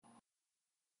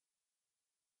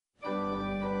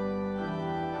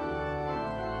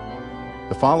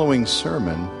following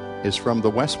sermon is from the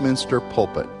Westminster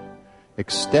pulpit,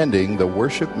 extending the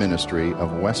worship ministry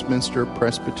of Westminster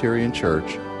Presbyterian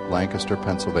Church, Lancaster,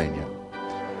 Pennsylvania.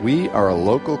 We are a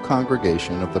local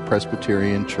congregation of the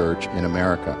Presbyterian Church in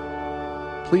America.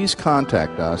 Please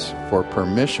contact us for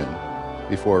permission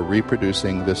before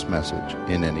reproducing this message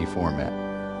in any format.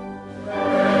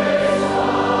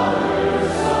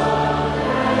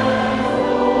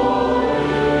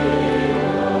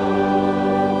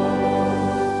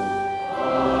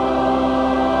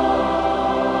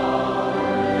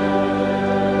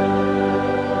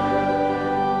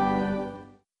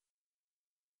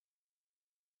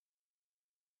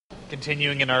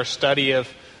 Continuing in our study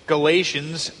of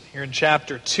Galatians here in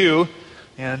chapter 2.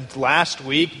 And last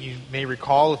week, you may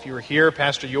recall if you were here,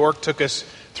 Pastor York took us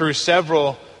through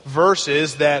several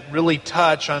verses that really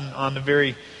touch on the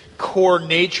very core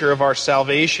nature of our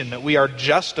salvation, that we are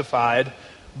justified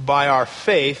by our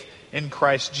faith in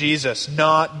Christ Jesus,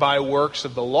 not by works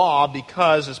of the law,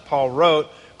 because, as Paul wrote,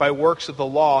 by works of the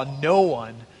law, no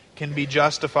one can be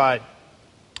justified.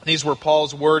 These were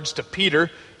Paul's words to Peter.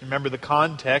 Remember the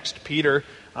context. Peter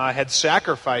had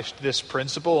sacrificed this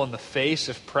principle in the face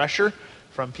of pressure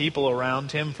from people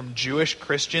around him, from Jewish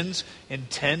Christians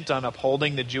intent on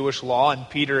upholding the Jewish law. And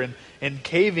Peter, in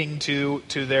caving to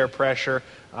their pressure,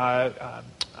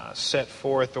 set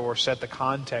forth or set the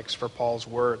context for Paul's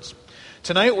words.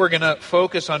 Tonight we're going to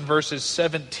focus on verses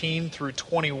 17 through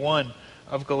 21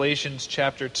 of Galatians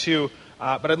chapter 2.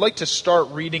 But I'd like to start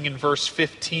reading in verse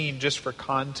 15 just for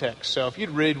context. So if you'd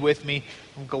read with me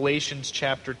from Galatians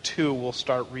chapter 2, we'll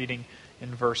start reading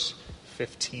in verse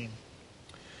 15.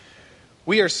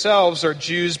 We ourselves are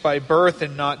Jews by birth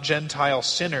and not Gentile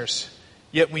sinners.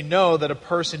 Yet we know that a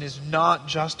person is not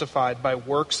justified by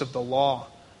works of the law,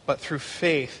 but through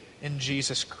faith in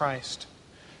Jesus Christ.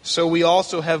 So we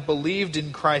also have believed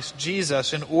in Christ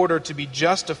Jesus in order to be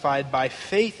justified by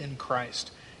faith in Christ,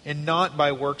 and not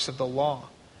by works of the law,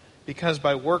 because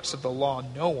by works of the law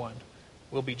no one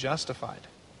will be justified.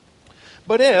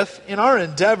 But if, in our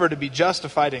endeavor to be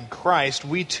justified in Christ,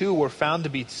 we too were found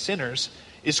to be sinners,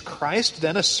 is Christ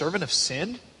then a servant of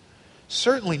sin?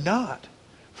 Certainly not.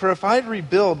 For if I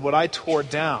rebuild what I tore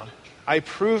down, I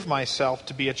prove myself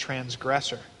to be a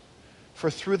transgressor. For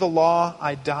through the law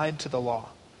I died to the law,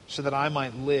 so that I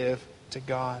might live to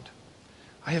God.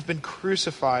 I have been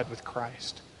crucified with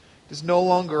Christ. It is no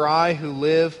longer I who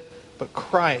live, but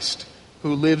Christ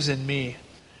who lives in me.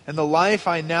 And the life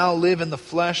I now live in the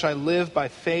flesh, I live by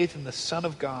faith in the Son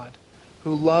of God,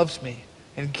 who loves me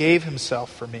and gave himself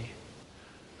for me.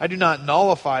 I do not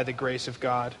nullify the grace of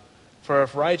God, for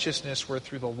if righteousness were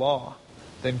through the law,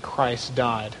 then Christ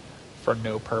died for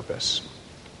no purpose.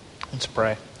 Let's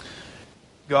pray.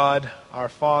 God, our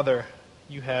Father,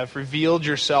 you have revealed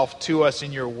yourself to us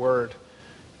in your word.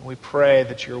 And we pray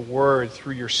that your word,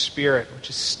 through your Spirit,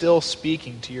 which is still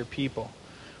speaking to your people,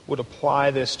 would apply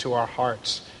this to our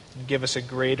hearts and give us a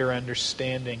greater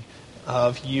understanding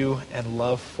of you and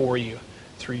love for you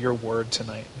through your word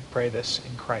tonight. We pray this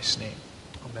in Christ's name.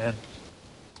 Amen.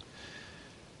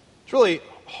 It's really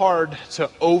hard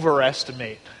to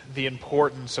overestimate the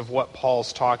importance of what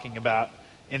Paul's talking about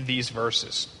in these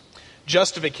verses.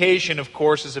 Justification, of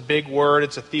course, is a big word.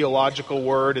 It's a theological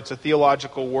word. It's a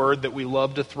theological word that we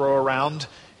love to throw around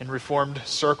in Reformed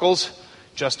circles.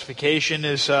 Justification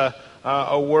is a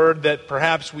word that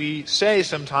perhaps we say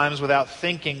sometimes without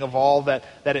thinking of all that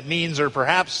it means, or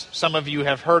perhaps some of you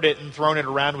have heard it and thrown it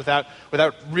around without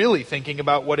really thinking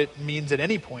about what it means at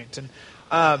any point. And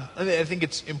I think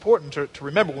it's important to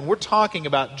remember, when we're talking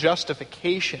about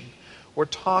justification, we're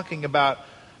talking about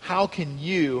how can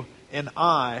you and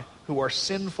I, who are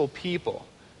sinful people,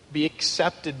 be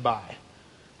accepted by,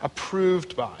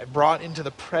 approved by, brought into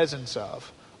the presence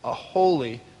of a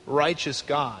holy, righteous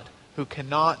God who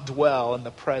cannot dwell in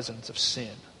the presence of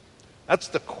sin. That's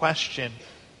the question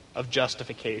of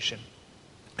justification.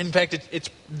 In fact, it's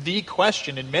the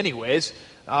question in many ways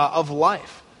of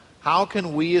life. How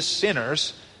can we as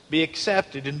sinners be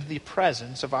accepted into the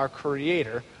presence of our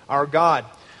Creator, our God?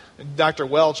 Dr.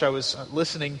 Welch, I was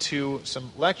listening to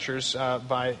some lectures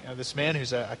by this man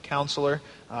who's a counselor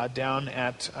down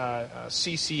at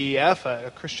CCEF, a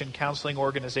Christian counseling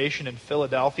organization in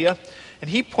Philadelphia.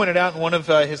 And he pointed out in one of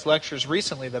his lectures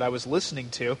recently that I was listening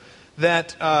to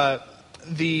that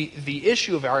the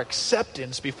issue of our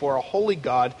acceptance before a holy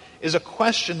God is a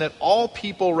question that all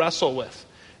people wrestle with.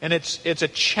 And it's a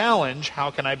challenge, how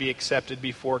can I be accepted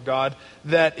before God,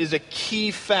 that is a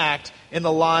key fact in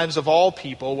the lives of all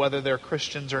people, whether they're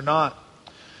Christians or not.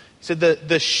 He said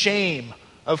the shame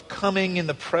of coming in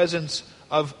the presence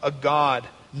of a God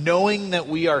knowing that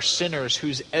we are sinners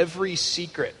whose every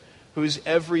secret, whose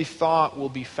every thought will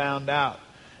be found out,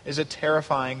 is a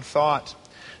terrifying thought.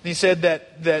 And he said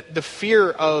that the fear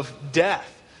of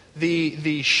death,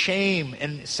 the shame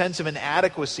and sense of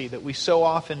inadequacy that we so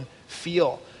often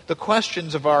feel, the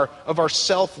questions of our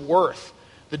self-worth,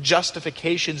 the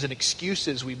justifications and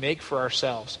excuses we make for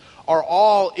ourselves, are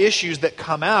all issues that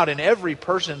come out in every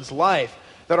person's life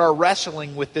that are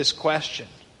wrestling with this question.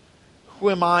 Who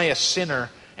am I, a sinner,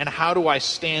 and how do I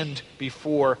stand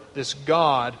before this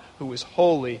God who is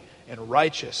holy and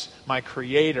righteous, my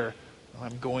Creator?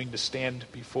 I'm going to stand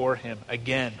before Him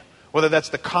again. Whether that's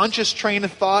the conscious train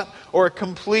of thought or a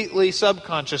completely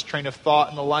subconscious train of thought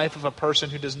in the life of a person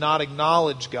who does not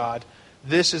acknowledge God,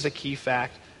 this is a key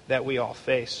fact that we all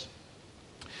face.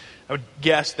 I would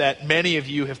guess that many of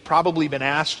you have probably been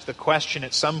asked the question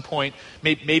at some point,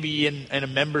 maybe in a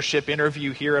membership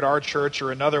interview here at our church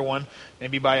or another one,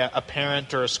 maybe by a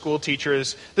parent or a school teacher,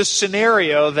 is this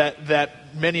scenario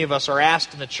that many of us are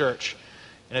asked in the church.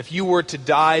 And if you were to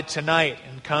die tonight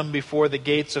and come before the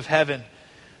gates of heaven,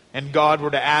 and God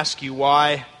were to ask you,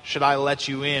 why should I let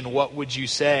you in, what would you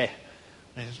say?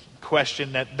 It's a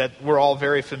question that we're all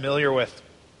very familiar with.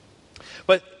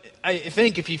 But I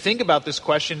think if you think about this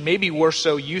question, maybe we're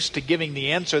so used to giving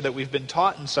the answer that we've been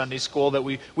taught in Sunday school that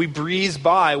we breeze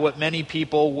by what many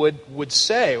people would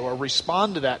say or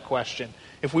respond to that question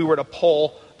if we were to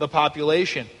poll the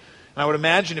population. And I would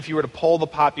imagine if you were to poll the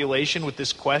population with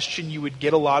this question, you would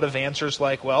get a lot of answers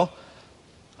like, well,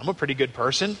 I'm a pretty good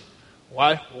person.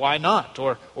 Why not?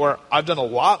 Or I've done a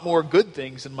lot more good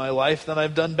things in my life than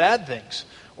I've done bad things.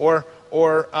 Or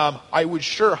I would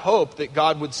sure hope that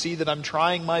God would see that I'm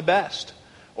trying my best.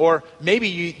 Or maybe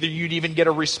you'd even get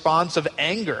a response of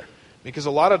anger, because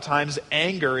a lot of times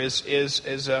anger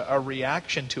is a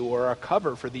reaction to or a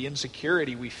cover for the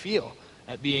insecurity we feel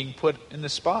at being put in the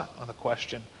spot on a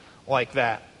question like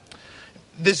that.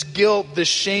 This guilt, this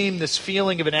shame, this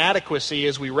feeling of inadequacy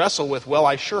as we wrestle with, well,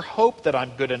 I sure hope that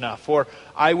I'm good enough, or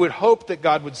I would hope that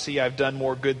God would see I've done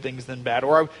more good things than bad,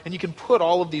 and you can put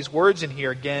all of these words in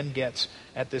here, again, gets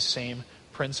at this same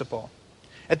principle.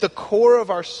 At the core of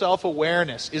our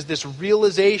self-awareness is this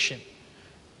realization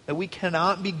that we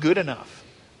cannot be good enough,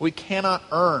 we cannot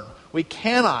earn, we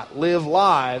cannot live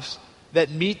lives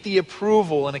that meet the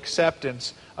approval and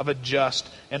acceptance of a just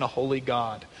and a holy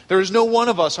God. There is no one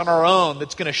of us on our own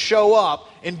that's going to show up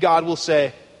and God will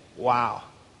say, wow,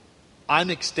 I'm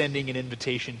extending an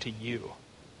invitation to you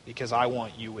because I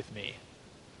want you with me.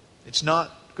 It's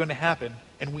not going to happen,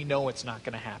 and we know it's not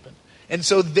going to happen. And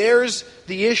so there's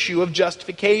the issue of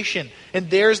justification. And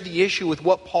there's the issue with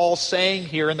what Paul's saying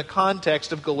here in the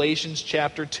context of Galatians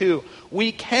chapter 2.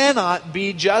 We cannot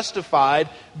be justified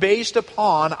based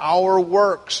upon our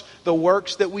works, the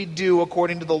works that we do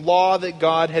according to the law that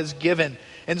God has given.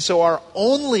 And so our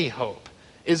only hope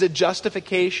is a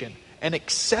justification, an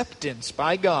acceptance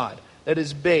by God that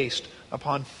is based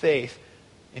upon faith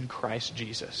in Christ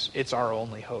Jesus. It's our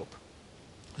only hope.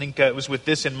 I think it was with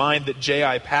this in mind that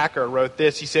J.I. Packer wrote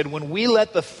this. He said, when we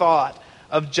let the thought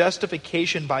of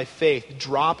justification by faith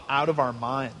drop out of our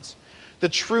minds, the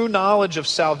true knowledge of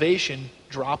salvation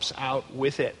drops out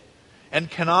with it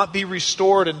and cannot be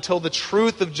restored until the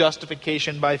truth of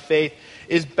justification by faith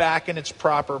is back in its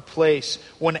proper place.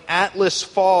 When Atlas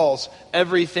falls,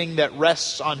 everything that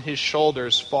rests on his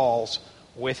shoulders falls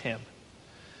with him.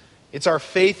 It's our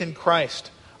faith in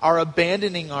Christ, our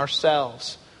abandoning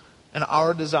ourselves and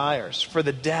our desires for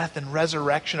the death and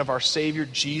resurrection of our Savior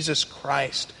Jesus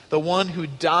Christ, the one who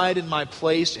died in my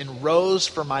place and rose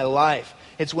for my life.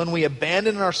 It's when we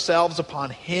abandon ourselves upon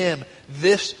Him,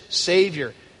 this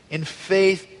Savior, in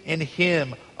faith in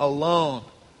Him alone,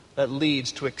 that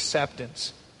leads to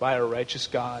acceptance by a righteous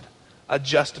God, a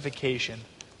justification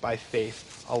by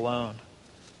faith alone.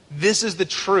 This is the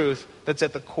truth that's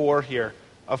at the core here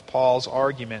of Paul's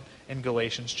argument in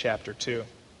Galatians chapter 2.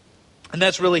 And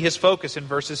that's really his focus in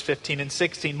verses 15 and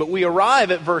 16. But we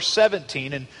arrive at verse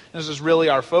 17, and this is really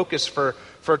our focus for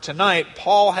tonight.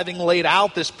 Paul, having laid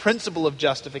out this principle of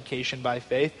justification by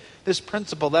faith, this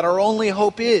principle that our only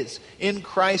hope is in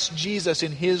Christ Jesus,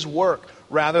 in His work,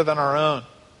 rather than our own.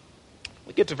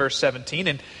 We get to verse 17,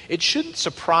 and it shouldn't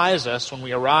surprise us when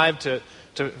we arrive to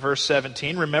verse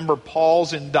 17. Remember,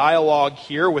 Paul's in dialogue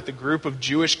here with a group of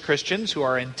Jewish Christians who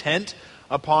are intent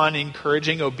upon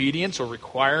encouraging obedience or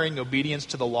requiring obedience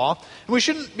to the law. And we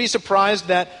shouldn't be surprised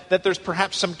that there's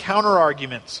perhaps some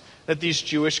counter-arguments that these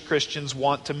Jewish Christians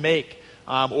want to make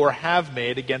or have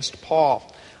made against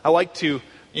Paul. I like to,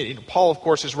 Paul, of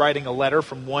course, is writing a letter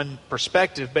from one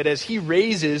perspective, but as he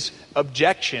raises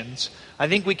objections, I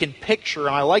think we can picture,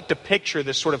 and I like to picture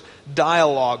this sort of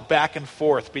dialogue back and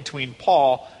forth between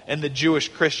Paul and the Jewish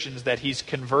Christians that he's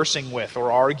conversing with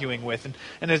or arguing with.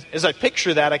 And as I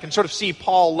picture that, I can sort of see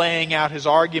Paul laying out his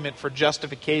argument for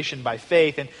justification by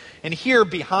faith. And here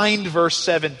behind verse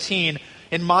 17,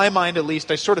 in my mind at least,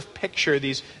 I sort of picture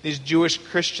these Jewish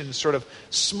Christians sort of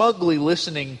smugly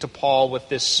listening to Paul with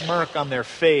this smirk on their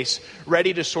face,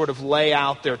 ready to sort of lay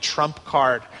out their trump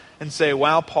card and say,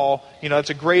 wow, Paul,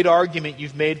 it's a great argument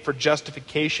you've made for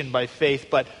justification by faith,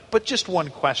 but just one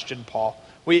question, Paul.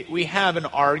 We have an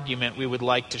argument we would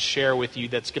like to share with you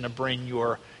that's going to bring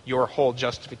your whole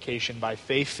justification by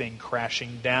faith thing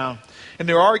crashing down. And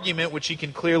their argument, which you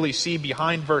can clearly see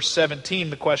behind verse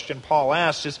 17, the question Paul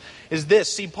asks is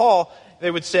this. See, Paul, they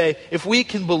would say, if we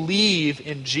can believe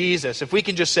in Jesus, if we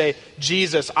can just say,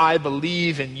 Jesus, I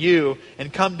believe in you,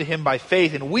 and come to him by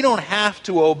faith, and we don't have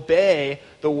to obey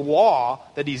the law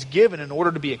that he's given in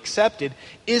order to be accepted,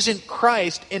 isn't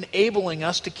Christ enabling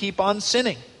us to keep on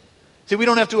sinning? See, we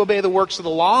don't have to obey the works of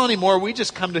the law anymore. We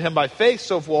just come to him by faith.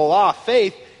 So voila,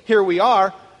 faith, here we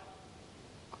are.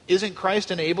 Isn't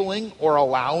Christ enabling or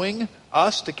allowing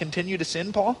us to continue to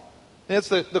sin, Paul? That's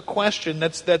the question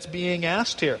that's being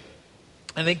asked here.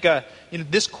 I think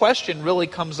this question really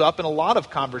comes up in a lot of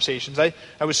conversations. I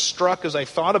was struck as I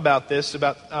thought about this,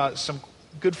 about some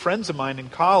good friends of mine in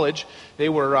college. They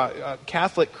were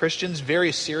Catholic Christians,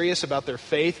 very serious about their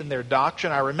faith and their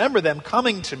doctrine. I remember them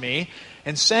coming to me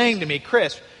and saying to me,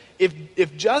 Chris,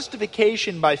 if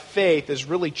justification by faith is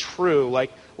really true,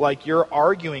 like you're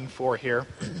arguing for here,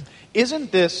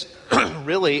 isn't this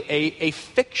really a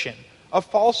fiction, a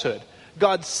falsehood?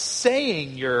 God's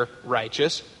saying you're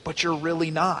righteous, but you're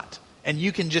really not. And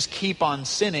you can just keep on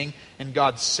sinning, and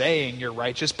God's saying you're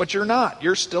righteous, but you're not.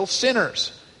 You're still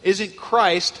sinners. Isn't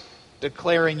Christ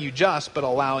declaring you just, but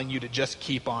allowing you to just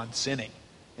keep on sinning?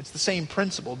 It's the same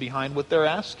principle behind what they're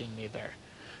asking me there.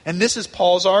 And this is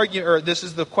Paul's argument, or this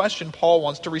is the question Paul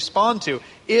wants to respond to.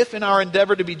 If in our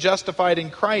endeavor to be justified in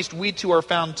Christ, we too are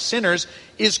found sinners,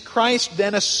 is Christ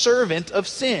then a servant of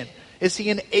sin? Is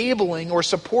he enabling or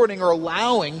supporting or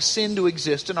allowing sin to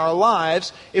exist in our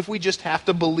lives if we just have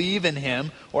to believe in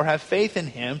him or have faith in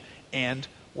him and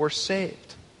we're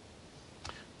saved?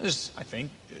 This, I think,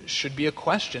 should be a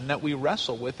question that we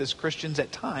wrestle with as Christians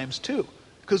at times too,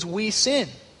 because we sin.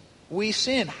 We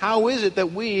sin. How is it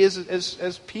that we,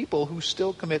 as people who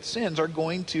still commit sins, are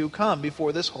going to come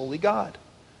before this holy God?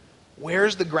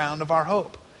 Where's the ground of our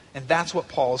hope? And that's what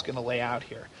Paul is going to lay out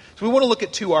here. So we want to look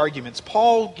at two arguments.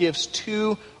 Paul gives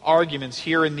two arguments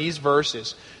here in these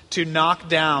verses to knock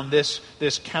down this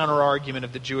counter-argument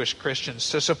of the Jewish Christians,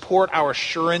 to support our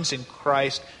assurance in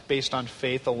Christ based on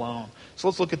faith alone. So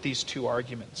let's look at these two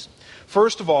arguments.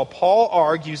 First of all, Paul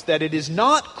argues that it is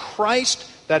not Christ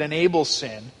that enables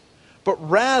sin, but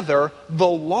rather the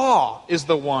law is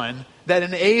the one that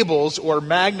enables or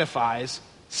magnifies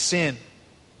sin.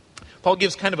 Paul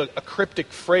gives kind of a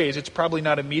cryptic phrase. It's probably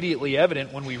not immediately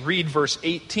evident when we read verse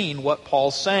 18 what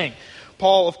Paul's saying.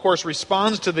 Paul, of course,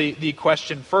 responds to the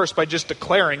question first by just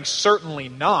declaring, certainly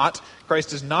not.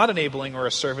 Christ is not enabling or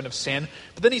a servant of sin.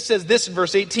 But then he says this in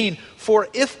verse 18, for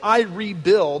if I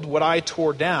rebuild what I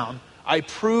tore down, I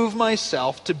prove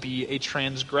myself to be a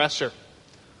transgressor.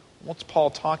 What's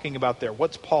Paul talking about there?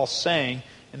 What's Paul saying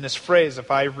in this phrase, if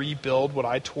I rebuild what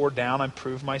I tore down, I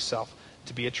prove myself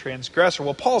to be a transgressor?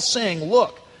 Well, Paul's saying,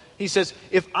 look, he says,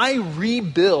 if I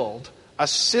rebuild a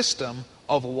system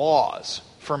of laws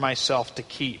for myself to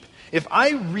keep, if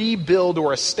I rebuild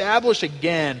or establish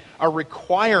again a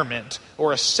requirement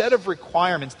or a set of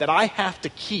requirements that I have to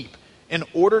keep in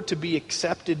order to be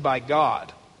accepted by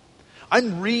God,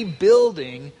 I'm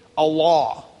rebuilding a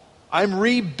law. I'm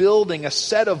rebuilding a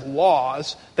set of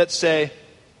laws that say,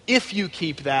 if you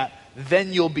keep that,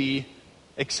 then you'll be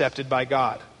accepted by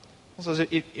God. So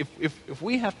if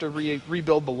we have to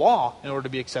rebuild the law in order to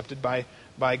be accepted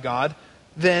by God,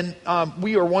 then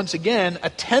we are once again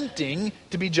attempting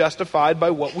to be justified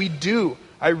by what we do.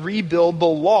 I rebuild the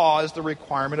law as the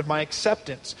requirement of my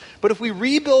acceptance. But if we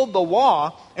rebuild the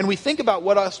law and we think about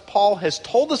what Paul has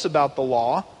told us about the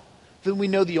law, then we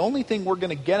know the only thing we're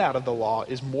going to get out of the law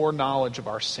is more knowledge of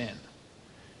our sin.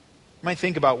 You might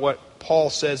think about what Paul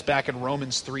says back in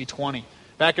Romans 3:20.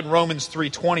 Back in Romans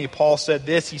 3:20, Paul said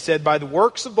this. He said, by the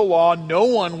works of the law, no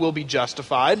one will be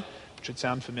justified. Which should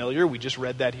sound familiar. We just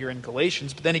read that here in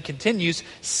Galatians. But then he continues,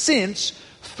 since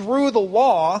through the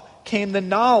law came the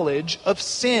knowledge of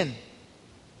sin.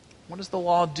 What does the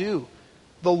law do?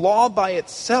 The law by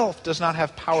itself does not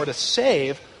have power to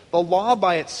save. The law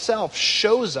by itself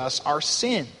shows us our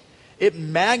sin. It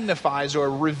magnifies or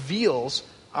reveals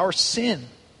our sin.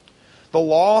 The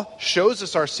law shows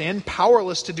us our sin,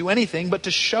 powerless to do anything but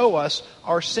to show us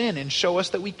our sin and show us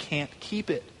that we can't keep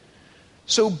it.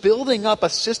 So building up a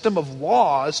system of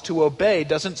laws to obey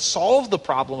doesn't solve the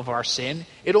problem of our sin.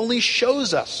 It only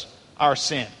shows us our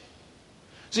sin.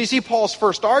 So you see Paul's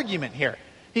first argument here.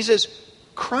 He says,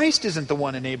 Christ isn't the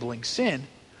one enabling sin.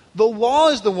 The law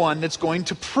is the one that's going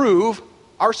to prove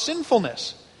our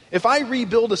sinfulness. If I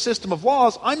rebuild a system of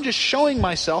laws, I'm just showing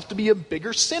myself to be a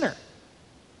bigger sinner.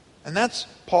 And that's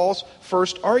Paul's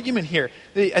first argument here.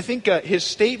 I think his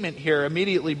statement here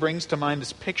immediately brings to mind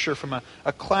this picture from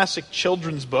a classic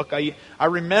children's book. I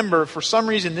remember, for some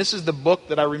reason, this is the book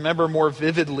that I remember more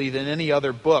vividly than any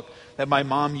other book that my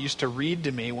mom used to read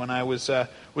to me when I was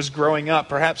growing up.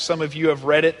 Perhaps some of you have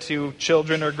read it to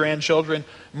children or grandchildren.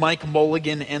 Mike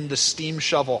Mulligan and the Steam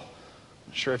Shovel. I'm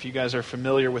not sure if you guys are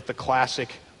familiar with the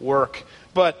classic work.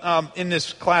 But in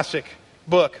this classic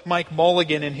book, Mike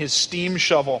Mulligan and his steam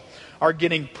shovel are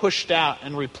getting pushed out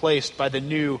and replaced by the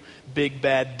new big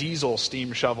bad diesel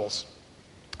steam shovels.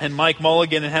 And Mike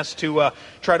Mulligan has to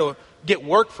try to get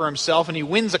work for himself, and he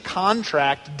wins a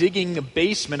contract digging the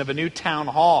basement of a new town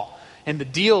hall. And the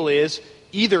deal is,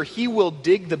 either he will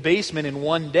dig the basement in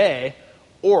one day,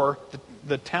 or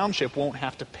the township won't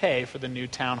have to pay for the new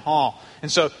town hall.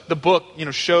 And so the book,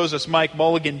 shows us Mike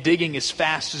Mulligan digging as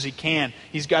fast as he can.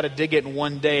 He's got to dig it in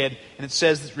one day, and it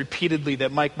says repeatedly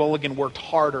that Mike Mulligan worked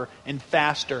harder and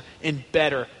faster and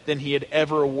better than he had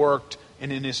ever worked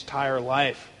in his entire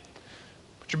life.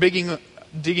 But you're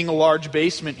digging a large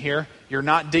basement here. You're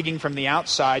not digging from the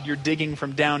outside. You're digging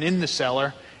from down in the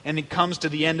cellar. And it comes to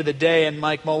the end of the day, and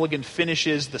Mike Mulligan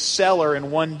finishes the cellar in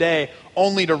one day,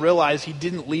 only to realize he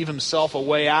didn't leave himself a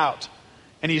way out.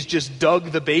 And he's just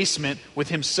dug the basement with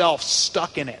himself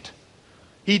stuck in it.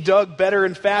 He dug better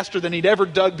and faster than he'd ever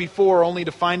dug before, only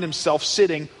to find himself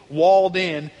sitting, walled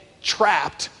in,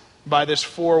 trapped by this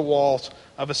four walls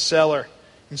of a cellar.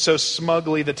 And so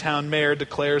smugly the town mayor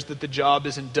declares that the job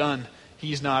isn't done.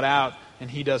 He's not out, and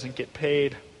he doesn't get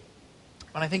paid.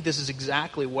 And I think this is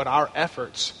exactly what our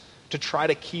efforts to try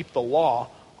to keep the law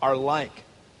are like.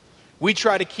 We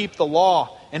try to keep the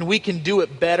law, and we can do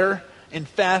it better and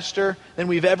faster than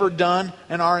we've ever done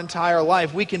in our entire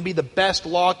life. We can be the best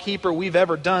law keeper we've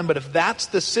ever done, but if that's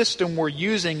the system we're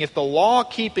using, if the law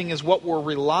keeping is what we're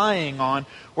relying on,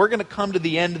 we're going to come to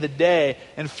the end of the day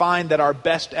and find that our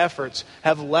best efforts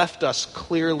have left us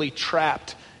clearly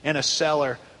trapped in a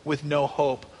cellar with no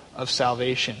hope of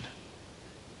salvation.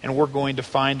 And we're going to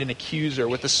find an accuser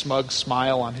with a smug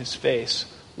smile on his face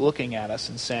looking at us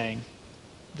and saying,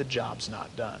 the job's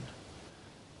not done.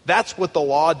 That's what the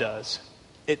law does.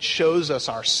 It shows us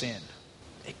our sin.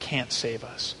 It can't save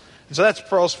us. And so that's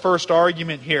Paul's first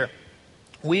argument here.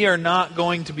 We are not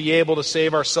going to be able to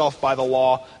save ourselves by the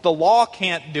law. The law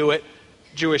can't do it,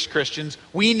 Jewish Christians.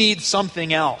 We need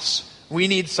something else. We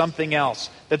need something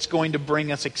else that's going to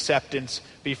bring us acceptance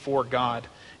before God.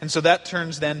 And so that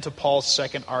turns then to Paul's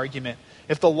second argument.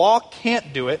 If the law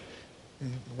can't do it,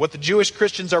 what the Jewish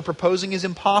Christians are proposing is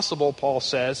impossible, Paul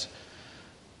says,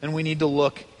 then we need to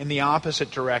look in the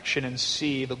opposite direction and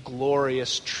see the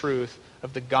glorious truth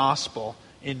of the gospel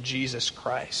in Jesus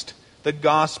Christ. The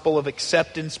gospel of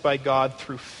acceptance by God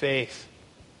through faith.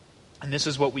 And this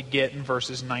is what we get in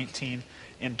verses 19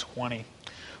 and 20.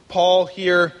 Paul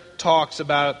here talks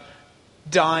about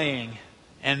dying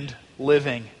and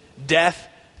living, death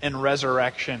and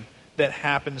resurrection that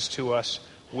happens to us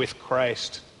with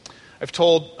Christ. I've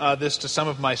told this to some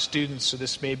of my students, so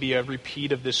this may be a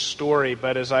repeat of this story,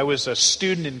 but as I was a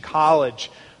student in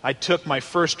college, I took my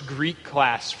first Greek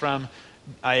class from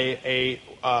a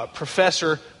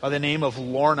professor by the name of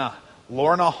Lorna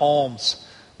Holmes.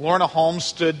 Lorna Holmes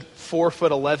stood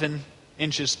 4'11"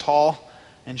 tall,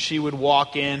 and she would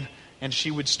walk in and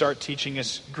she would start teaching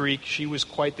us Greek. She was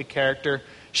quite the character.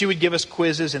 She would give us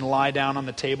quizzes and lie down on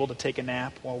the table to take a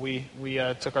nap while we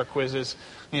took our quizzes.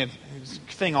 It's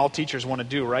a thing all teachers want to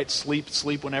do, right?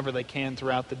 Sleep whenever they can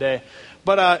throughout the day.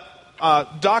 But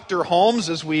Dr. Holmes,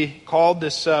 as we called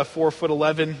this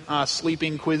 4'11"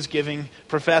 sleeping quiz-giving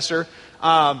professor,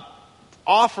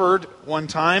 offered one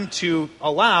time to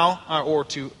allow or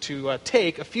to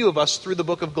take a few of us through the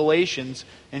book of Galatians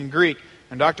in Greek.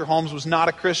 And Dr. Holmes was not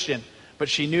a Christian, but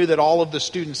she knew that all of the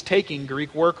students taking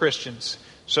Greek were Christians.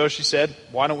 So she said,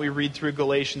 why don't we read through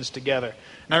Galatians together?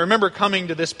 And I remember coming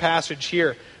to this passage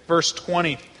here, verse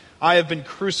 20. I have been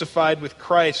crucified with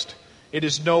Christ. It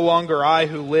is no longer I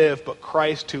who live, but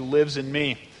Christ who lives in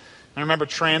me. And I remember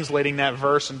translating that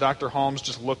verse, and Dr. Holmes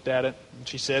just looked at it, and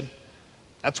she said,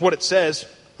 that's what it says.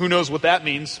 Who knows what that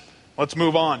means? Let's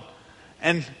move on.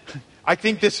 And I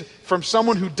think this, from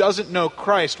someone who doesn't know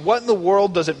Christ, what in the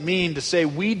world does it mean to say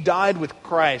we died with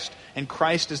Christ and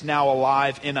Christ is now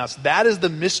alive in us? That is the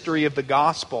mystery of the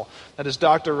gospel that, as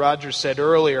Dr. Rogers said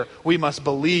earlier, we must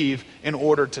believe in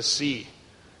order to see.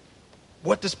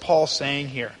 What is Paul saying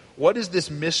here? What is this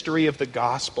mystery of the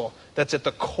gospel that's at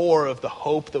the core of the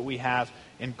hope that we have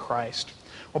in Christ?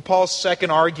 Well, Paul's second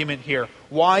argument here,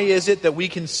 why is it that we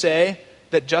can say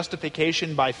that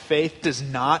justification by faith does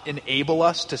not enable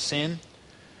us to sin?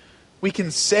 We can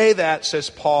say that, says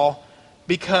Paul,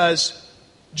 because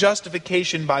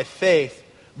justification by faith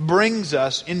brings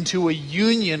us into a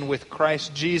union with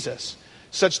Christ Jesus,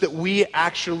 such that we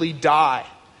actually die.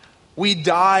 We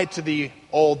die to the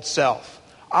old self.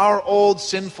 Our old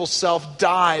sinful self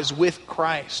dies with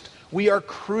Christ. We are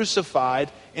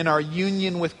crucified in our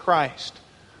union with Christ.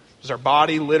 Does our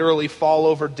body literally fall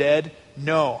over dead?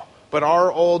 No. But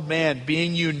our old man,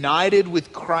 being united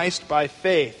with Christ by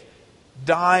faith,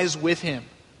 dies with him.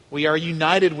 We are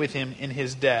united with him in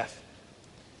his death.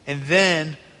 And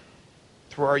then,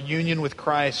 through our union with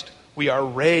Christ, we are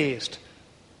raised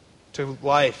to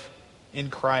life in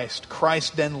Christ.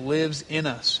 Christ then lives in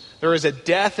us. There is a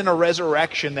death and a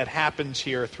resurrection that happens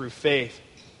here through faith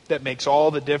that makes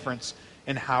all the difference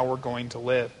in how we're going to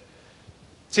live.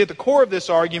 See, at the core of this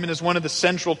argument is one of the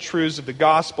central truths of the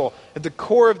gospel. At the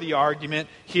core of the argument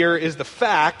here is the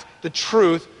fact, the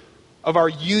truth of our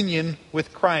union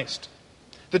with Christ.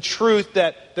 The truth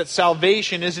that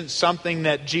salvation isn't something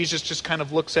that Jesus just kind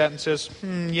of looks at and says,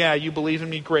 yeah, you believe in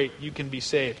me, great, you can be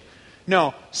saved.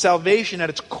 No, salvation at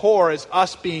its core is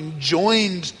us being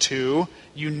joined to,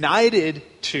 united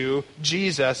to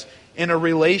Jesus in a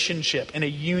relationship, in a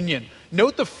union.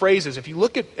 Note the phrases. If you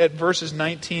look at verses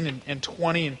 19 and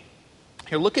 20, and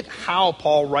here, look at how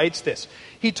Paul writes this.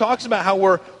 He talks about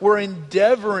how we're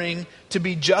endeavoring to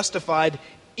be justified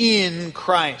in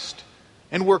Christ.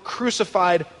 And we're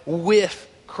crucified with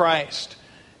Christ.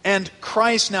 And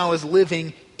Christ now is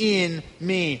living in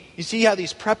me. You see how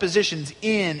these prepositions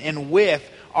in and with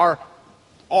are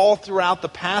all throughout the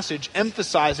passage,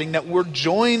 emphasizing that we're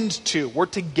joined to, we're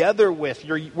together with,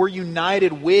 we're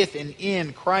united with and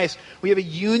in Christ. We have a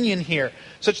union here,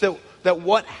 such that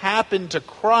what happened to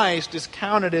Christ is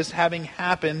counted as having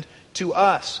happened to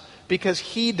us. Because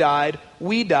He died,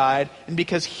 we died, and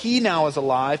because He now is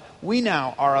alive, we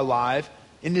now are alive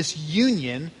in this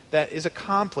union that is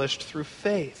accomplished through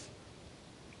faith.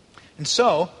 And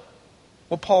so,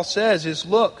 what Paul says is,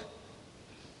 look,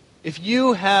 if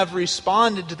you have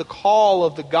responded to the call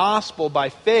of the gospel by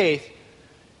faith,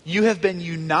 you have been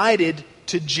united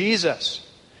to Jesus.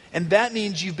 And that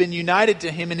means you've been united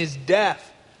to Him in His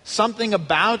death. Something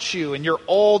about you and your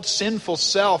old sinful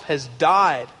self has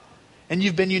died. And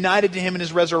you've been united to Him in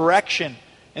His resurrection.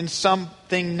 And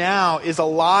something now is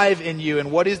alive in you.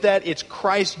 And what is that? It's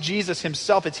Christ Jesus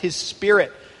Himself. It's His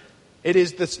Spirit. It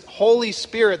is this Holy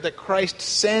Spirit that Christ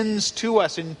sends to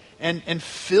us and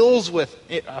fills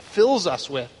us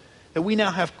with. That we now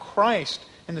have Christ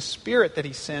and the Spirit that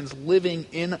He sends living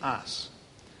in us.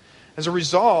 As a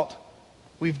result,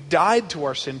 we've died to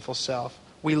our sinful self.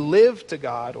 We live to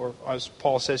God, or as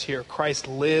Paul says here, Christ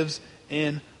lives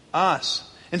in us.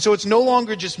 And so it's no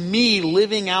longer just me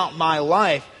living out my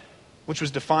life, which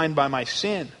was defined by my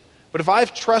sin. But if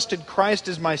I've trusted Christ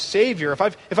as my Savior,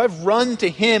 if I've run to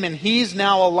Him and He's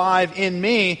now alive in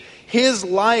me, His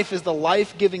life is the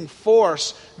life-giving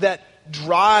force that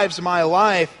drives my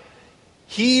life.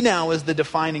 He now is the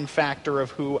defining factor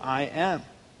of who I am.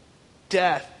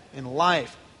 Death and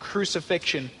life,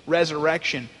 crucifixion,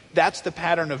 resurrection. That's the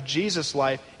pattern of Jesus'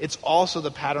 life. It's also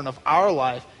the pattern of our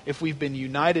life if we've been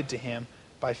united to Him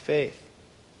by faith.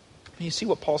 And you see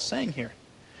what Paul's saying here.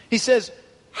 He says,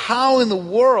 how in the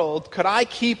world could I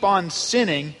keep on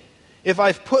sinning if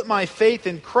I've put my faith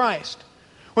in Christ?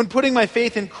 When putting my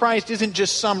faith in Christ isn't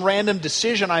just some random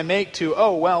decision I make to,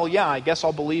 I guess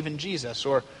I'll believe in Jesus.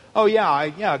 Or,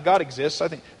 God exists. I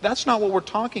think that's not what we're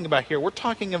talking about here. We're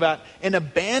talking about an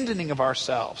abandoning of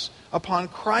ourselves upon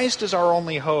Christ as our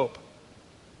only hope,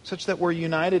 such that we're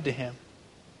united to Him.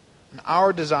 And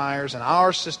our desires and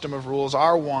our system of rules,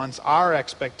 our wants, our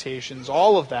expectations,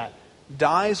 all of that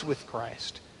dies with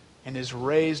Christ and is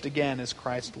raised again as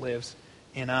Christ lives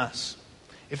in us.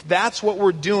 If that's what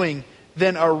we're doing,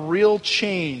 then a real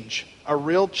change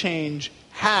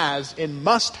has and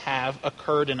must have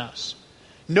occurred in us.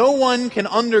 No one can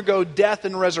undergo death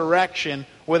and resurrection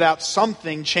without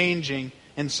something changing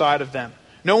inside of them.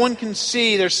 No one can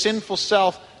see their sinful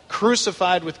self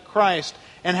crucified with Christ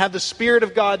and have the Spirit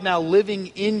of God now living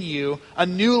in you, a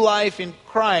new life in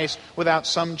Christ, without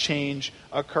some change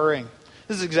occurring.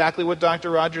 This is exactly what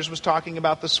Dr. Rogers was talking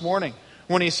about this morning.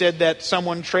 when he said that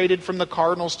someone traded from the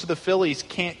Cardinals to the Phillies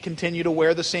can't continue to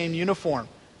wear the same uniform.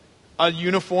 A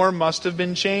uniform must have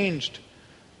been changed.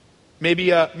 Maybe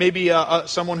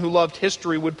someone who loved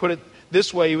history would put it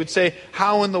this way. He would say,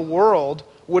 how in the world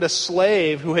would a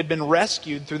slave who had been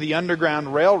rescued through the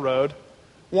Underground Railroad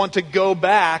want to go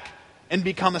back and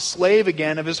become a slave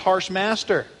again of his harsh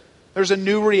master? There's a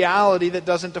new reality that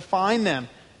doesn't define them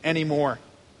anymore.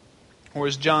 Or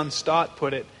as John Stott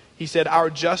put it, he said, our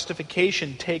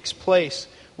justification takes place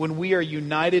when we are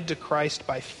united to Christ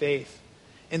by faith.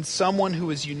 And someone who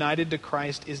is united to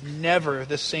Christ is never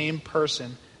the same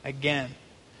person again.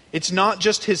 It's not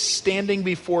just his standing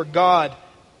before God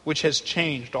which has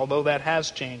changed, although that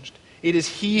has changed. It is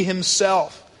he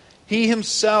himself. He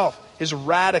himself is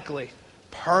radically,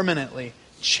 permanently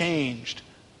changed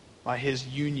by his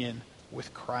union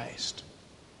with Christ.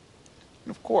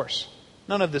 And of course,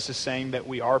 none of this is saying that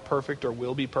we are perfect or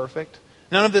will be perfect.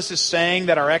 None of this is saying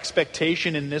that our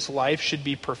expectation in this life should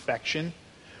be perfection.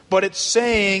 But it's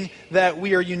saying that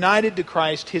we are united to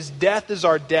Christ. His death is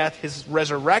our death. His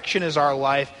resurrection is our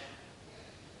life.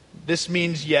 This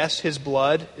means, yes, his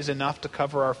blood is enough to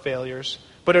cover our failures.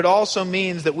 But it also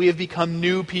means that we have become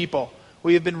new people.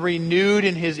 We have been renewed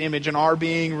in his image and are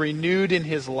being renewed in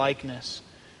his likeness.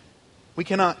 We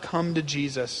cannot come to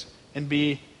Jesus and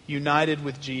be united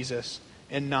with Jesus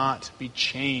and not be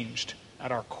changed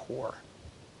at our core.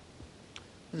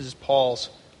 This is Paul's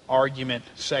argument,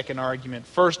 second argument.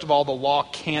 First of all, the law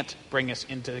can't bring us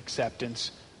into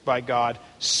acceptance by God.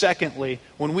 Secondly,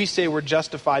 when we say we're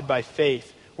justified by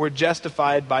faith, we're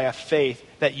justified by a faith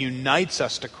that unites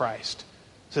us to Christ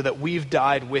so that we've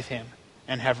died with him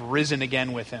and have risen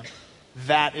again with him.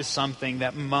 That is something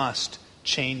that must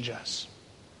change us.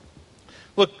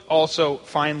 Look also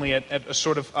finally at a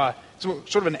sort of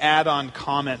an add-on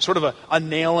comment, sort of a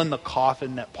nail in the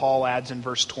coffin that Paul adds in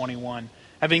verse 21.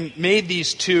 Having made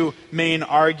these two main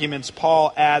arguments,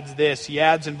 Paul adds this. He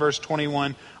adds in verse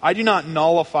 21, I do not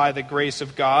nullify the grace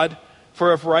of God,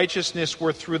 for if righteousness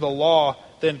were through the law,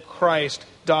 then Christ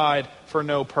died for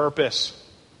no purpose.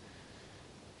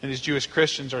 And these Jewish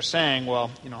Christians are saying,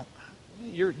 well,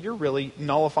 you're really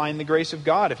nullifying the grace of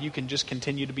God if you can just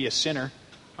continue to be a sinner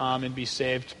and be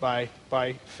saved by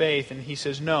faith. And he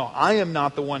says, no, I am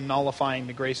not the one nullifying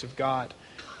the grace of God.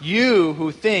 You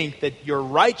who think that your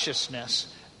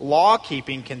righteousness,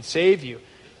 law-keeping, can save you.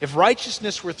 If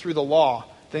righteousness were through the law,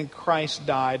 then Christ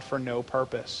died for no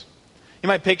purpose. You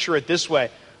might picture it this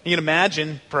way. You can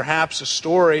imagine perhaps a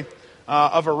story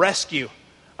of a rescue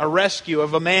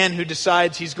of a man who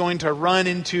decides he's going to run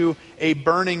into a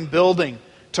burning building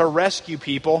to rescue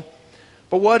people.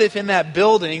 But what if in that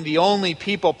building the only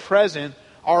people present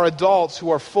are adults who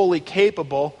are fully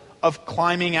capable of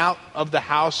climbing out of the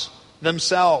house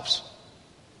themselves?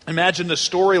 Imagine the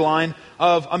storyline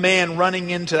of a man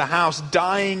running into the house,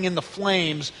 dying in the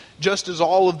flames, just as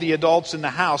all of the adults in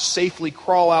the house safely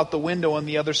crawl out the window on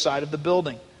the other side of the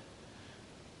building.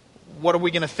 What are we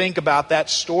going to think about that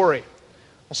story?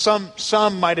 Well,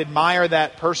 some might admire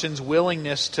that person's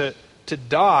willingness to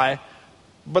die,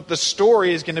 but the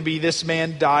story is going to be this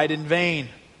man died in vain.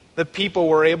 The people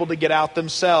were able to get out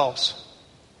themselves.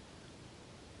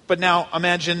 But now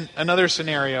imagine another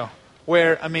scenario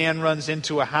where a man runs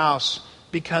into a house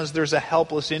because there's a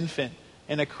helpless infant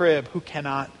in a crib who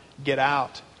cannot get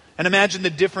out. And imagine the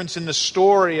difference in the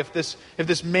story if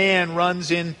this man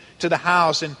runs into the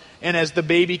house and as the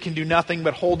baby can do nothing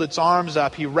but hold its arms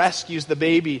up, he rescues the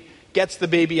baby, gets the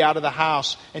baby out of the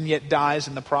house, and yet dies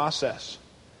in the process.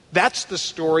 That's the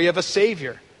story of a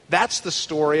Savior. That's the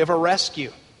story of a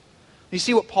rescue. You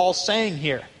see what Paul's saying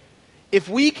here? If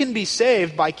we can be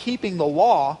saved by keeping the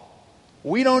law,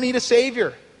 we don't need a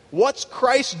Savior. What's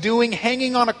Christ doing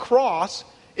hanging on a cross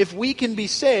if we can be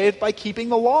saved by keeping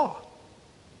the law?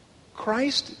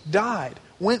 Christ died,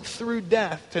 went through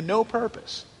death to no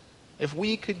purpose if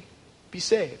we could be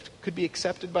saved, could be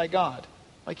accepted by God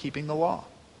by keeping the law.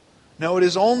 No, it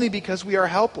is only because we are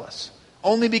helpless,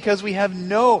 only because we have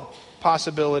no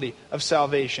possibility of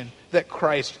salvation that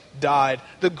Christ died.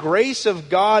 The grace of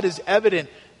God is evident.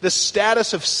 The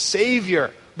status of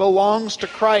Savior belongs to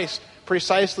Christ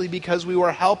precisely because we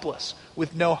were helpless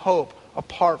with no hope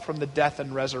apart from the death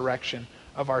and resurrection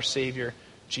of our Savior,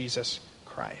 Jesus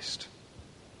Christ.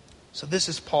 So this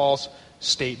is Paul's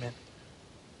statement.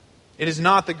 It is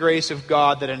not the grace of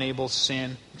God that enables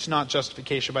sin. It's not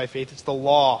justification by faith. It's the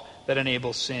law that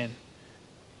enables sin.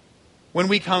 When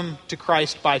we come to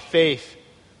Christ by faith,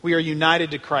 we are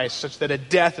united to Christ such that a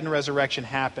death and resurrection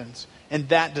happens. And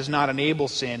that does not enable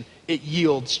sin. It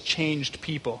yields changed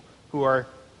people who are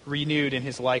renewed in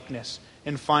his likeness.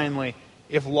 And finally,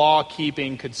 if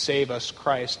law-keeping could save us,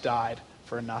 Christ died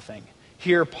for nothing.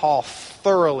 Here, Paul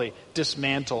thoroughly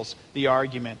dismantles the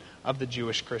argument of the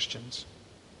Jewish Christians.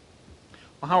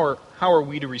 Well, how are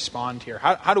we to respond here?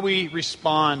 How do we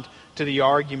respond to the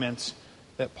arguments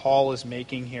that Paul is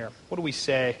making here? What do we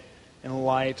say in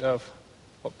light of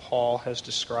what Paul has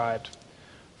described?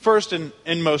 First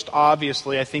and most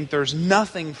obviously, I think there's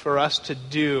nothing for us to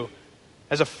do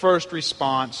as a first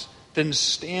response than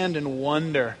stand in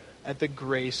wonder at the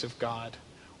grace of God.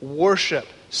 Worship,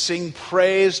 sing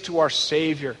praise to our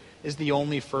Savior is the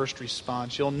only first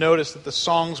response. You'll notice that the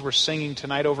songs we're singing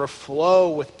tonight overflow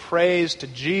with praise to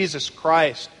Jesus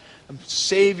Christ, the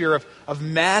Savior of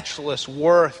matchless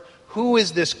worth. Who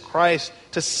is this Christ?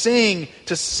 To sing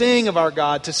of our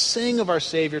God, to sing of our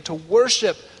Savior, to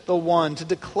worship the one, to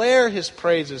declare His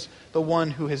praises, the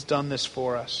one who has done this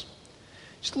for us.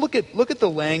 Just look at the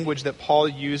language that Paul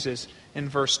uses in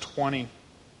verse 20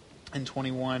 and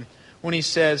 21 when he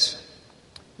says,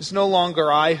 "It's no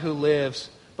longer I who lives,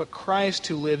 but Christ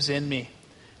who lives in me.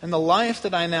 And the life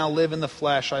that I now live in the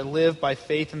flesh, I live by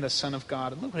faith in the Son of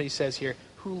God." And look what he says here,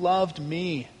 "who loved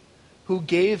me, who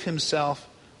gave Himself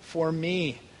for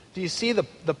me." Do you see the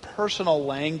personal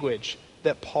language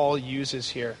that Paul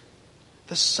uses here?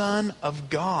 The Son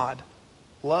of God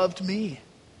loved me.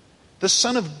 The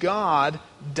Son of God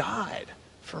died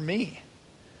for me.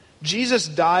 Jesus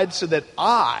died so that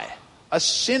I, a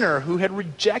sinner who had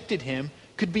rejected Him,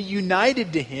 could be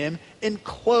united to Him in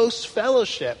close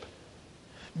fellowship.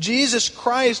 Jesus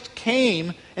Christ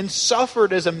came and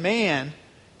suffered as a man,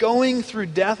 going through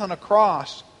death on a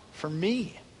cross for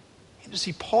me. You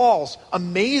see Paul's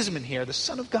amazement here. The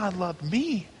Son of God loved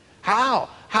me. How?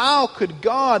 How could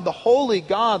God, the holy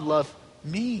God, love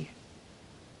me?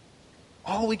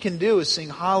 All we can do is sing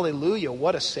hallelujah,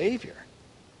 what a Savior.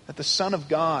 That the Son of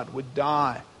God would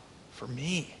die for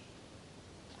me.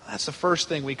 That's the first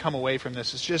thing we come away from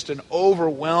this. It's just an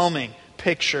overwhelming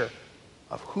picture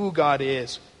of who God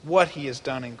is, what He has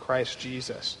done in Christ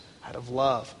Jesus out of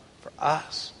love for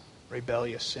us,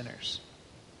 rebellious sinners.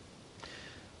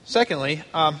 Secondly,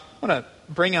 I want to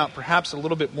bring out perhaps a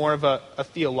little bit more of a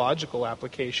theological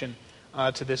application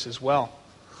to this as well.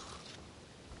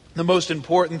 The most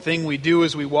important thing we do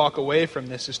as we walk away from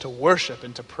this is to worship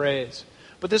and to praise.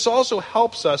 But this also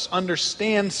helps us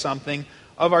understand something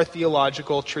of our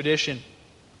theological tradition.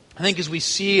 I think as we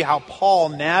see how Paul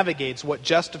navigates what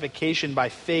justification by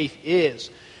faith is,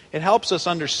 it helps us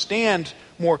understand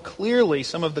more clearly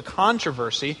some of the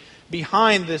controversy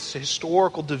behind this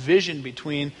historical division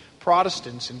between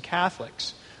Protestants and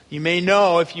Catholics. You may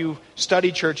know, if you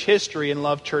study church history and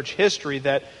love church history,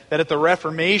 that at the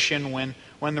Reformation, when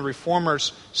the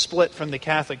Reformers split from the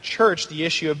Catholic Church, the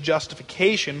issue of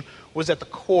justification was at the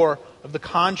core of the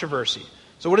controversy.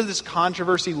 So what does this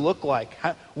controversy look like?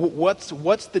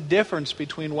 What's the difference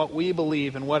between what we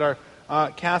believe and what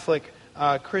our Catholic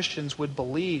Christians would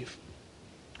believe?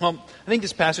 Well, I think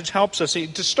this passage helps us.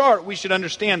 To start, we should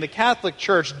understand the Catholic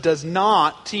Church does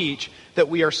not teach that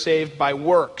we are saved by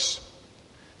works.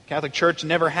 The Catholic Church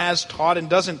never has taught and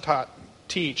doesn't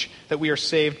teach that we are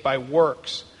saved by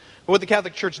works. But what the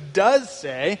Catholic Church does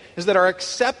say is that our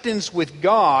acceptance with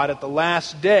God at the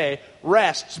last day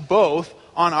rests both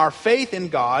on our faith in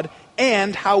God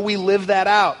and how we live that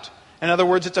out. In other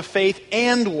words, it's a faith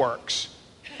and works.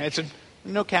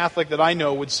 No Catholic that I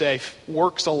know would say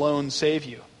works alone save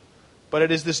you. But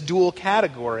it is this dual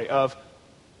category of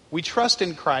we trust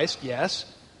in Christ, yes,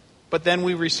 but then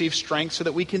we receive strength so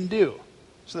that we can do,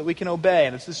 so that we can obey.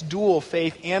 And it's this dual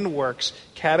faith and works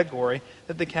category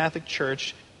that the Catholic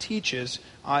Church teaches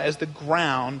as the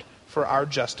ground for our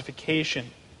justification.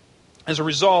 As a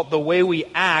result, the way we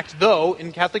act, though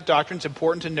in Catholic doctrine it's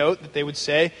important to note that they would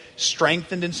say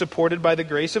strengthened and supported by the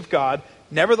grace of God,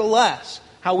 nevertheless,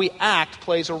 how we act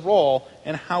plays a role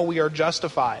in how we are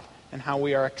justified and how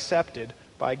we are accepted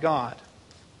by God.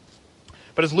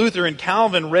 But as Luther and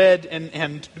Calvin read,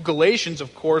 and Galatians,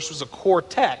 of course, was a core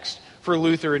text for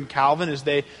Luther and Calvin as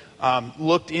they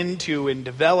looked into and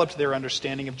developed their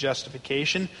understanding of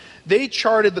justification, they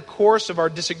charted the course of our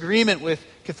disagreement with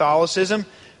Catholicism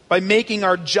by making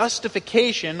our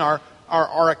justification,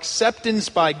 our acceptance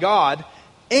by God,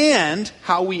 and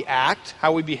how we act,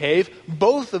 how we behave,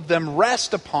 both of them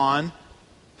rest upon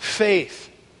faith,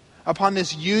 upon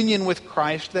this union with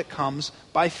Christ that comes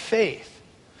by faith.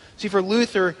 See, for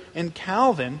Luther and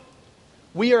Calvin,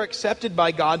 we are accepted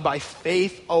by God by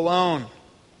faith alone,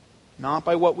 not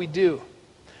by what we do.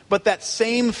 But that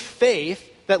same faith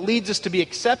that leads us to be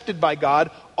accepted by God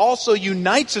also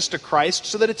unites us to Christ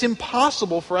so that it's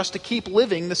impossible for us to keep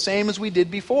living the same as we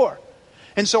did before.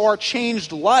 And so our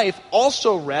changed life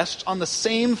also rests on the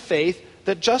same faith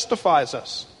that justifies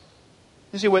us.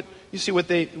 You see what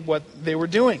they were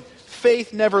doing.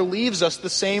 Faith never leaves us the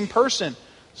same person.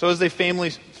 So as they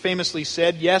famously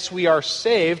said, yes, we are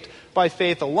saved by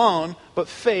faith alone, but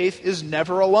faith is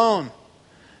never alone.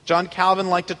 John Calvin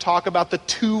liked to talk about the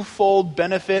twofold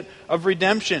benefit of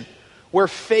redemption, where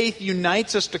faith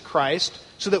unites us to Christ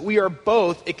so that we are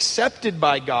both accepted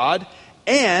by God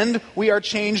and we are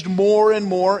changed more and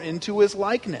more into His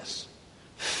likeness.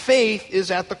 Faith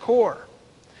is at the core.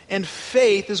 And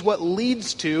faith is what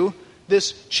leads to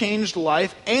this changed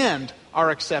life and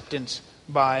our acceptance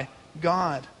by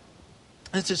God.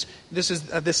 This is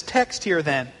this text here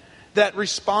then, that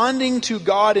responding to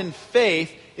God in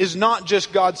faith is not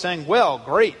just God saying, well,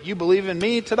 great, you believe in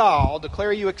me, ta-da, I'll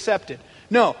declare you accepted.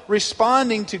 No,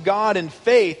 responding to God in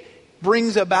faith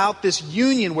brings about this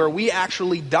union where we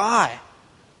actually die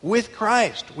with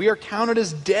Christ. We are counted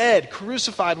as dead,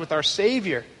 crucified with our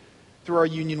Savior through our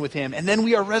union with Him. And then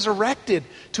we are resurrected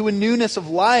to a newness of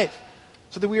life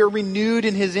so that we are renewed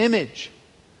in His image.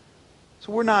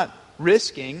 So we're not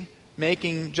risking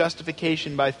making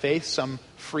justification by faith some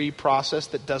free process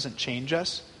that doesn't change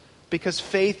us, because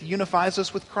faith unifies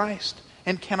us with Christ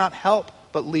and cannot help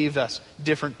but leave us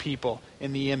different people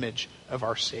in the image of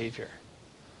our Savior.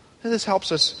 And this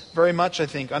helps us very much, I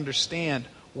think, understand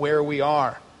where we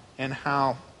are and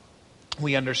how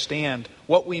we understand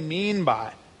what we mean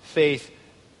by faith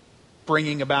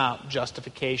bringing about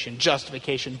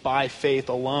justification by faith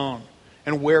alone,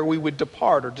 and where we would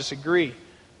depart or disagree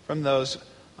from those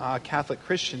Catholic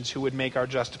Christians who would make our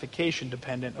justification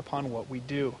dependent upon what we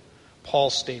do.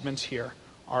 Paul's statements here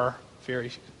are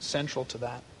very central to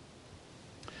that.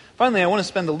 Finally, I want to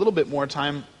spend a little bit more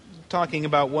time talking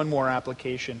about one more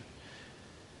application.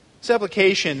 This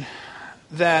application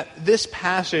that this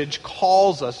passage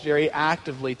calls us very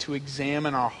actively to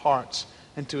examine our hearts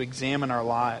and to examine our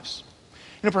lives.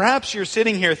 Perhaps you're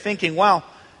sitting here thinking, well,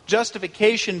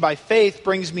 justification by faith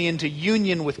brings me into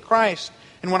union with Christ.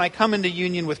 And when I come into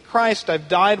union with Christ, I've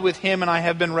died with Him and I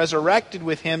have been resurrected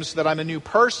with Him so that I'm a new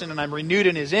person and I'm renewed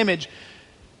in His image.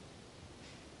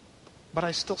 But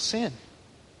I still sin.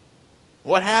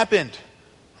 What happened?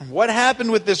 What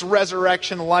happened with this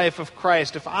resurrection life of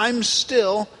Christ if I'm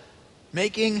still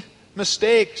making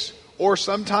mistakes, or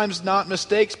sometimes not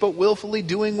mistakes, but willfully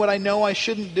doing what I know I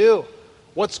shouldn't do?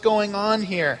 What's going on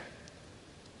here?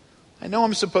 I know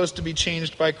I'm supposed to be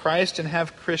changed by Christ and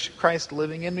have Christ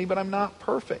living in me, but I'm not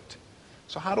perfect.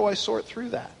 So how do I sort through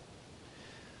that?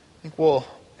 I think we'll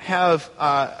have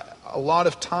a lot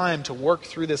of time to work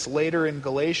through this later in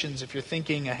Galatians. If you're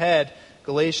thinking ahead,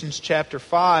 Galatians chapter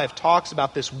 5 talks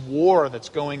about this war that's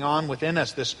going on within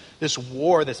us, this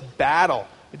war, this battle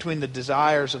between the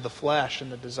desires of the flesh and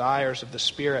the desires of the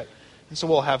Spirit. And so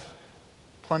we'll have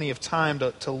plenty of time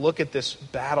to look at this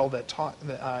battle that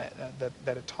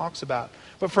it talks about.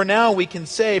 But for now, we can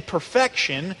say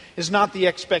perfection is not the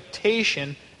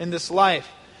expectation in this life.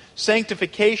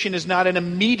 Sanctification is not an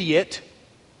immediate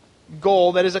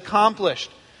goal that is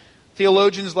accomplished.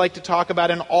 Theologians like to talk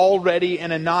about an already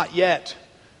and a not yet.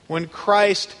 When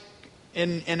Christ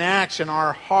enacts in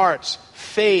our hearts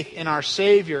faith in our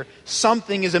Savior,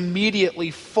 something is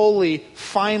immediately, fully,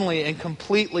 finally, and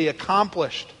completely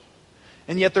accomplished.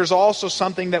 And yet there's also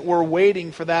something that we're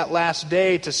waiting for that last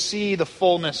day to see the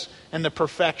fullness and the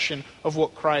perfection of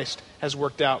what Christ has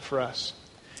worked out for us.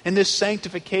 And this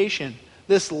sanctification,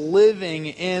 this living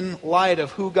in light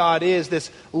of who God is, this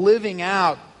living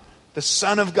out the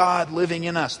Son of God living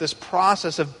in us, this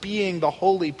process of being the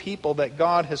holy people that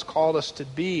God has called us to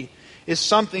be, is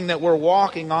something that we're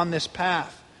walking on this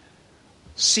path.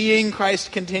 Seeing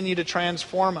Christ continue to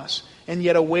transform us, and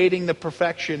yet awaiting the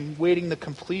perfection, waiting the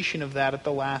completion of that at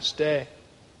the last day.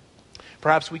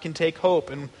 Perhaps we can take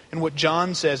hope in what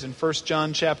John says in 1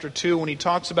 John chapter 2 when he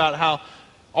talks about how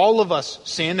all of us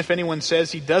sin. If anyone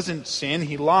says he doesn't sin,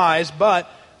 he lies. But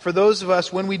for those of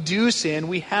us, when we do sin,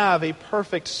 we have a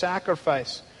perfect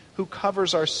sacrifice who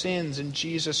covers our sins in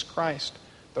Jesus Christ,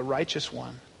 the righteous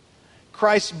one.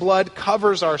 Christ's blood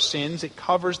covers our sins. It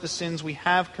covers the sins we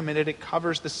have committed. It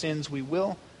covers the sins we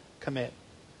will commit.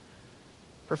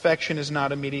 Perfection is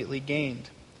not immediately gained.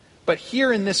 But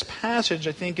here in this passage,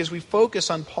 I think, as we focus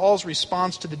on Paul's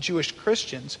response to the Jewish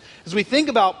Christians, as we think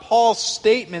about Paul's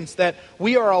statements that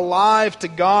we are alive to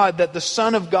God, that the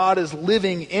Son of God is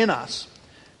living in us,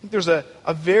 I think there's a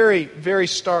very, very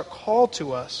stark call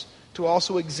to us to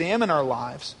also examine our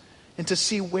lives and to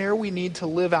see where we need to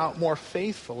live out more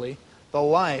faithfully the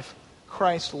life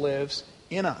Christ lives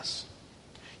in us.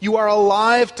 You are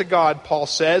alive to God, Paul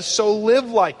says, so live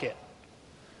like it.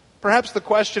 Perhaps the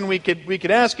question we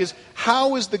could ask is,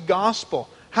 how is the gospel,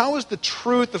 how is the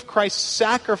truth of Christ's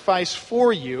sacrifice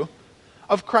for you,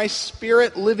 of Christ's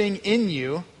Spirit living in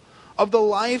you, of the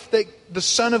life that the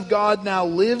Son of God now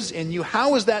lives in you,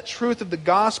 how is that truth of the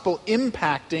gospel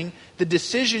impacting the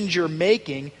decisions you're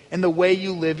making and the way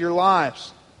you live your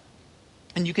lives?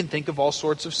 And you can think of all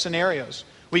sorts of scenarios.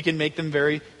 We can make them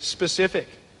very specific.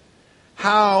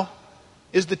 How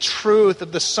is the truth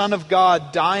of the Son of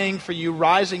God dying for you,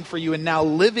 rising for you, and now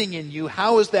living in you,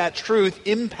 how is that truth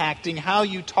impacting how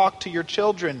you talk to your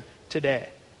children today?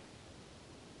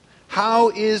 How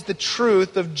is the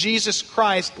truth of Jesus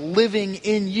Christ living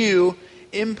in you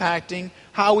impacting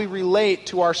how we relate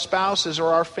to our spouses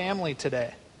or our family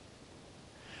today?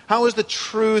 How is the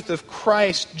truth of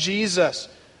Christ Jesus,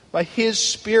 by His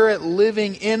Spirit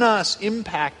living in us,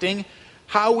 impacting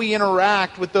how we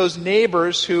interact with those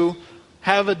neighbors who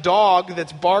have a dog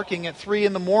that's barking at 3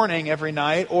 in the morning every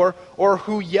night, or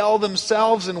who yell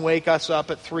themselves and wake us up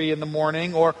at 3 in the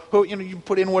morning, or who you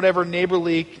put in whatever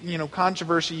neighborly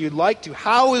controversy you'd like to.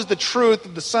 How is the truth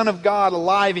of the Son of God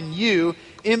alive in you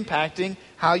impacting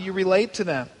how you relate to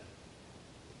them?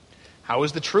 How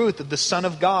is the truth of the Son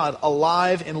of God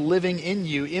alive and living in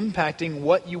you impacting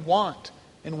what you want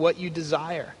and what you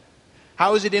desire?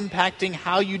 How is it impacting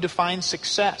how you define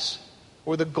success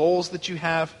or the goals that you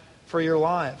have for your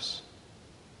lives?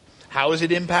 How is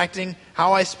it impacting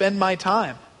how I spend my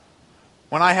time?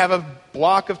 When I have a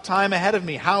block of time ahead of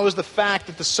me, how is the fact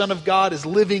that the Son of God is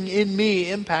living in me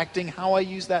impacting how I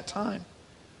use that time?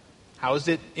 How is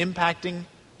it impacting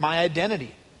my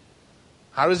identity?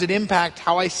 How does it impact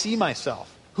how I see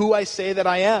myself, who I say that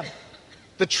I am?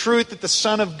 The truth that the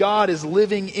Son of God is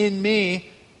living in me,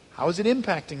 how is it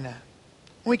impacting that?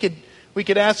 We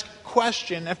could ask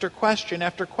question after question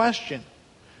after question.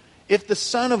 If the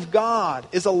Son of God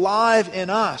is alive in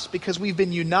us because we've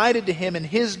been united to Him in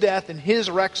His death and His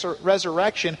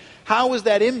resurrection, how is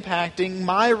that impacting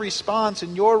my response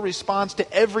and your response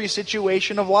to every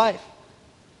situation of life?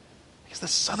 Because the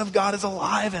Son of God is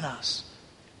alive in us.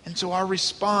 And so our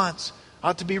response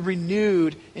ought to be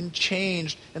renewed and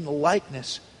changed in the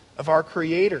likeness of our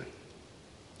Creator.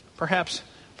 Perhaps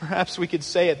we could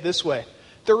say it this way.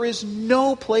 There is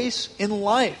no place in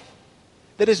life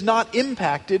that is not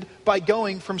impacted by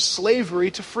going from slavery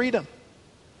to freedom.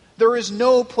 There is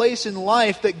no place in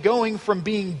life that going from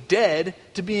being dead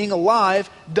to being alive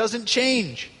doesn't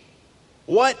change.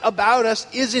 What about us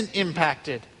isn't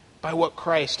impacted by what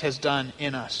Christ has done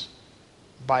in us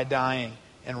by dying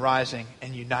and rising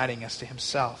and uniting us to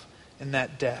Himself in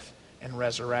that death and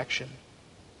resurrection?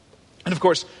 And of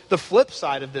course, the flip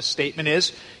side of this statement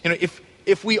is,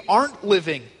 if we aren't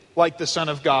living like the Son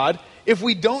of God, if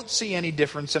we don't see any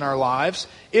difference in our lives,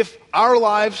 if our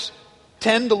lives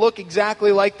tend to look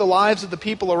exactly like the lives of the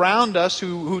people around us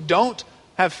who don't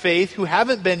have faith, who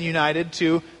haven't been united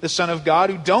to the Son of God,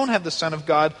 who don't have the Son of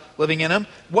God living in them,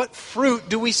 what fruit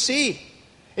do we see?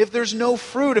 If there's no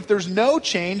fruit, if there's no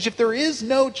change, if there is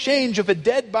no change, if a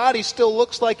dead body still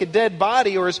looks like a dead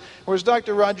body, or as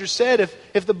Dr. Rogers said,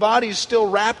 if the body is still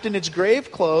wrapped in its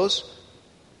grave clothes,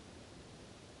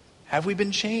 have we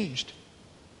been changed?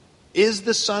 Is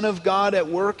the Son of God at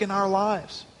work in our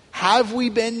lives? Have we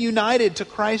been united to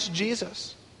Christ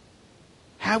Jesus?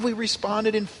 Have we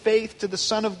responded in faith to the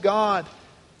Son of God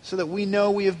so that we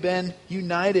know we have been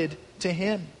united to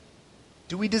Him?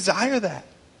 Do we desire that?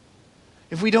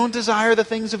 If we don't desire the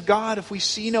things of God, if we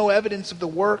see no evidence of the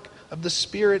work of the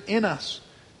Spirit in us,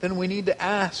 then we need to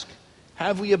ask,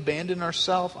 have we abandoned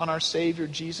ourselves on our Savior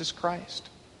Jesus Christ?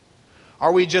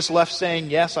 Are we just left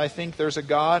saying, yes, I think there's a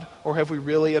God, or have we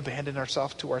really abandoned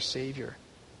ourselves to our Savior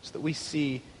so that we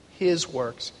see His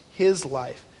works, His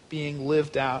life being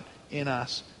lived out in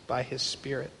us by His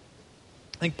Spirit?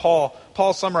 I think Paul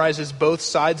summarizes both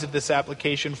sides of this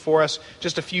application for us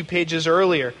just a few pages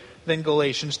earlier than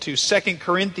Galatians 2. 2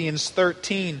 Corinthians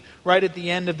 13, right at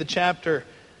the end of the chapter,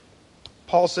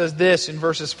 Paul says this in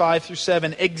verses 5 through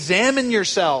 7, "Examine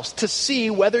yourselves to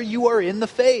see whether you are in the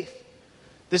faith."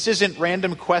 This isn't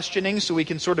random questioning so we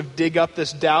can sort of dig up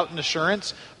this doubt and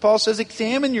assurance. Paul says,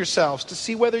 examine yourselves to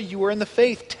see whether you are in the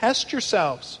faith. Test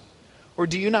yourselves. Or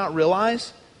do you not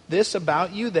realize this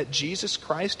about you, that Jesus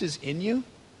Christ is in you,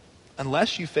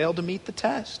 unless you fail to meet the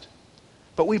test?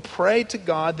 But we pray to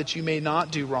God that you may not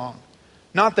do wrong.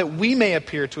 Not that we may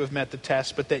appear to have met the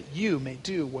test, but that you may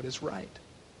do what is right.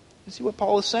 You see what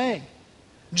Paul is saying?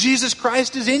 Jesus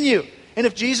Christ is in you. And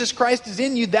if Jesus Christ is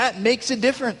in you, that makes a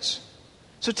difference.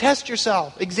 So test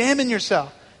yourself, examine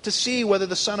yourself to see whether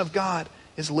the Son of God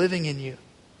is living in you.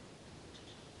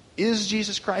 Is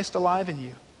Jesus Christ alive in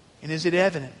you? And is it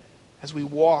evident as we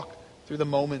walk through the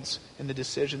moments and the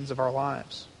decisions of our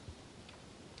lives.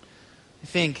 I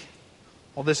think,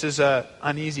 well, this is an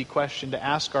uneasy question to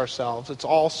ask ourselves. It's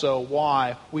also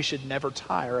why we should never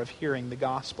tire of hearing the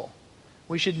gospel.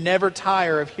 We should never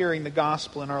tire of hearing the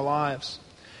gospel in our lives.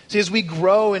 See, as we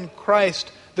grow in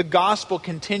Christ, the gospel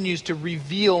continues to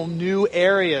reveal new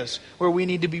areas where we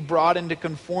need to be brought into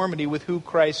conformity with who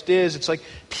Christ is. It's like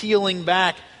peeling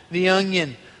back the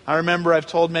onion. I remember I've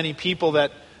told many people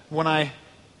that when I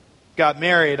got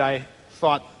married, I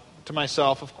thought to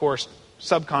myself, of course,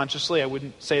 subconsciously, I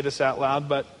wouldn't say this out loud,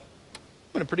 but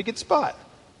I'm in a pretty good spot.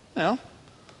 I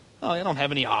don't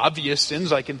have any obvious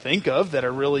sins I can think of that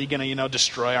are really going to,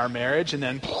 destroy our marriage. And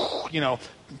then,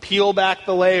 peel back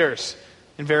the layers.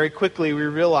 And very quickly we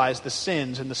realize the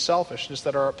sins and the selfishness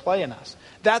that are at play in us.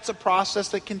 That's a process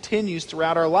that continues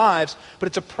throughout our lives, but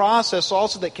it's a process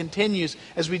also that continues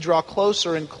as we draw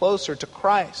closer and closer to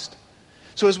Christ.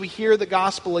 So as we hear the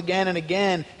gospel again and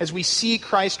again, as we see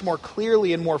Christ more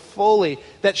clearly and more fully,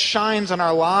 that shines on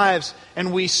our lives,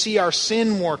 and we see our sin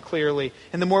more clearly.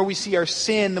 And the more we see our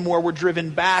sin, the more we're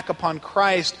driven back upon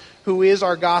Christ, who is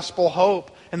our gospel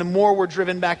hope. And the more we're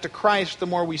driven back to Christ, the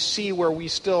more we see where we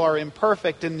still are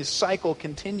imperfect, and this cycle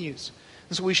continues.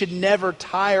 And so we should never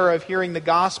tire of hearing the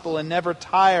gospel and never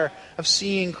tire of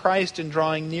seeing Christ and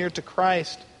drawing near to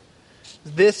Christ.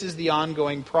 This is the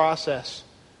ongoing process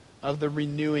of the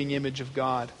renewing image of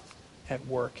God at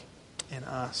work in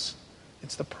us.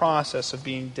 It's the process of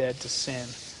being dead to sin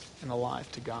and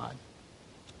alive to God.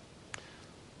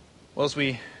 Well, as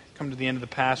we come to the end of the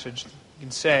passage, you can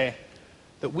say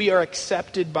that we are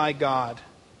accepted by God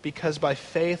because by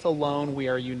faith alone we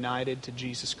are united to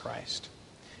Jesus Christ.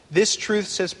 This truth,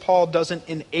 says Paul, doesn't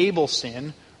enable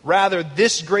sin. Rather,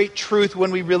 this great truth, when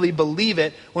we really believe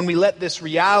it, when we let this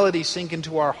reality sink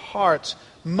into our hearts,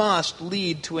 must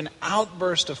lead to an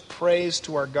outburst of praise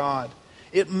to our God.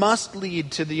 It must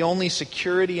lead to the only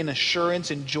security and assurance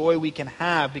and joy we can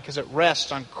have, because it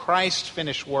rests on Christ's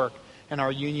finished work and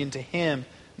our union to Him,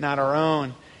 not our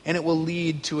own. And it will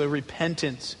lead to a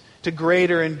repentance, to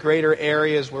greater and greater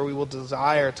areas where we will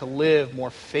desire to live more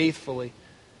faithfully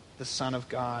the Son of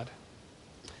God,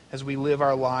 as we live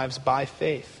our lives by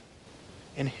faith,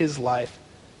 and His life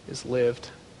is lived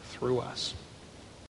through us.